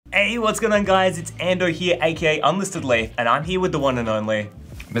Hey, what's going on guys? It's Ando here, aka UnlistedLeaf, and I'm here with the one and only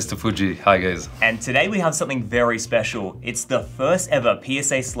Mr. Fuji. Hi guys. And today we have something very special. It's the first ever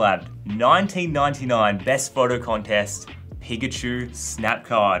PSA Slabbed 1999 Best Photo Contest Pikachu Snap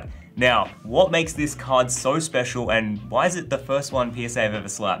card. Now, what makes this card so special and why is it the first one PSA have ever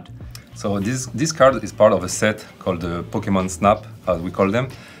slabbed? So this card is part of a set called the Pokémon Snap, as we call them.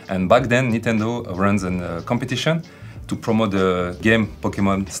 And back then, Nintendo runs a competition to promote the game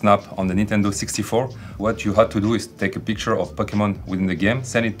Pokémon Snap on the Nintendo 64. What you had to do is take a picture of Pokémon within the game,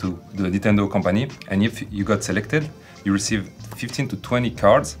 send it to the Nintendo company, and if you got selected, you receive 15 to 20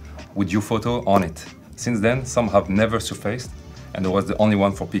 cards with your photo on it. Since then, some have never surfaced, and there was the only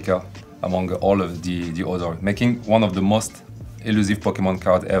one for Pika among all of the other, making one of the most elusive Pokemon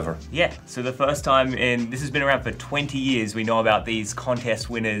card ever. Yeah, so the first time this has been around for 20 years, we know about these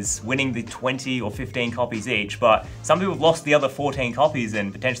contest winners winning the 20 or 15 copies each, but some people have lost the other 14 copies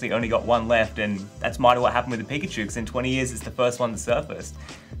and potentially only got one left, and that's might have what happened with the Pikachu, because in 20 years it's the first one that surfaced.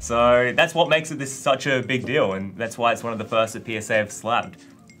 So that's what makes this such a big deal, and that's why it's one of the first that PSA have slabbed.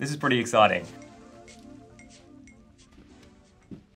 This is pretty exciting.